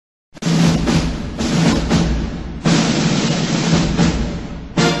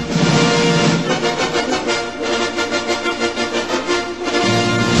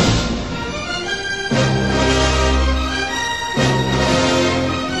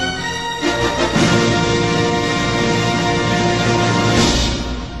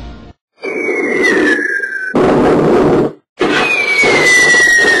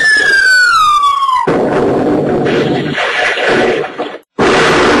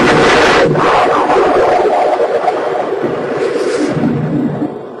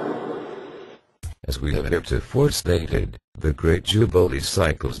we have heretofore stated, the great Jubilee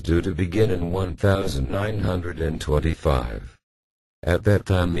cycle is due to begin in 1925. At that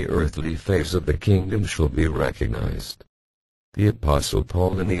time the earthly phase of the kingdom shall be recognized. The Apostle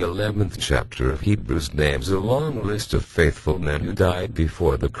Paul in the 11th chapter of Hebrews names a long list of faithful men who died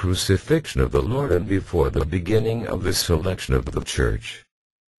before the crucifixion of the Lord and before the beginning of the selection of the church.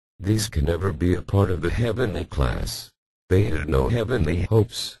 These can never be a part of the heavenly class. They had no heavenly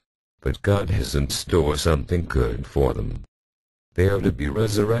hopes. But God has in store something good for them. They are to be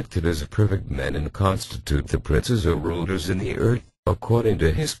resurrected as perfect men and constitute the princes or rulers in the earth, according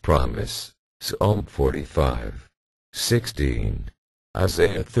to His promise. Psalm 45:16,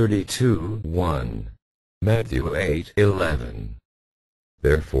 Isaiah 32:1, Matthew 8:11.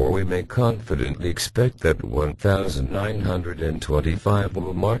 Therefore we may confidently expect that 1925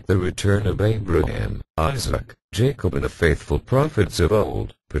 will mark the return of Abraham, Isaac, Jacob and the faithful prophets of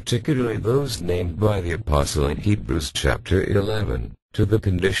old, particularly those named by the Apostle in Hebrews chapter 11, to the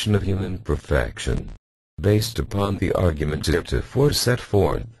condition of human perfection. Based upon the arguments heretofore set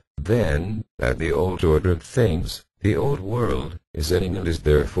forth, then, that the old order of things, the old world, is ending and is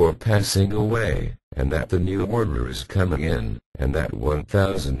therefore passing away, and that the new order is coming in, and that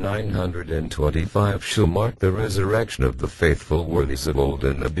 1925 shall mark the resurrection of the faithful worthies of old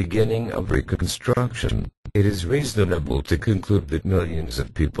and the beginning of reconstruction, it is reasonable to conclude that millions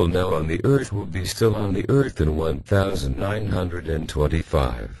of people now on the earth will be still on the earth in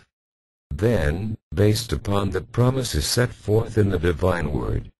 1925. Then, based upon the promises set forth in the divine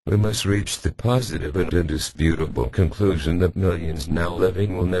word, we must reach the positive and indisputable conclusion that millions now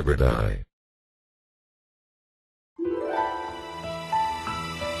living will never die.